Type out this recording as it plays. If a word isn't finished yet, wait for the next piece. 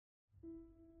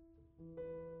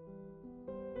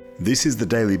This is the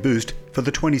Daily Boost for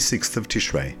the 26th of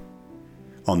Tishrei,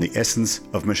 on the essence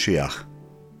of Moshiach.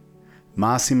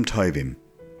 Maasim Tovim.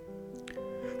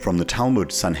 From the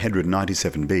Talmud Sanhedrin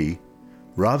 97b,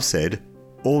 Rav said,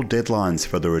 all deadlines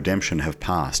for the redemption have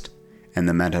passed, and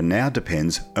the matter now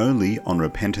depends only on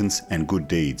repentance and good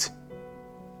deeds.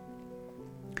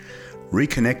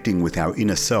 Reconnecting with our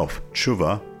inner self,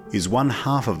 tshuva, is one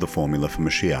half of the formula for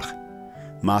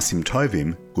Moshiach. Maasim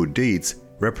Tovim, good deeds,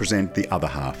 represent the other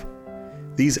half.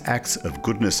 These acts of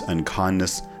goodness and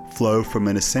kindness flow from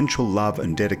an essential love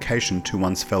and dedication to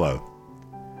one's fellow.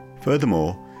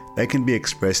 Furthermore, they can be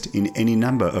expressed in any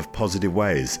number of positive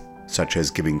ways, such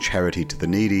as giving charity to the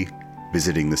needy,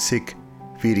 visiting the sick,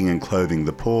 feeding and clothing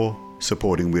the poor,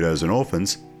 supporting widows and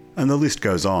orphans, and the list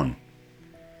goes on.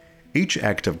 Each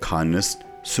act of kindness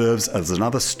serves as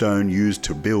another stone used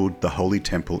to build the Holy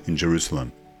Temple in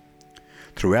Jerusalem.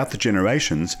 Throughout the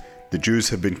generations, the Jews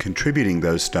have been contributing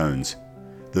those stones.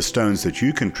 The stones that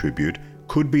you contribute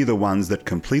could be the ones that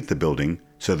complete the building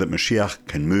so that Moshiach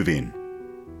can move in.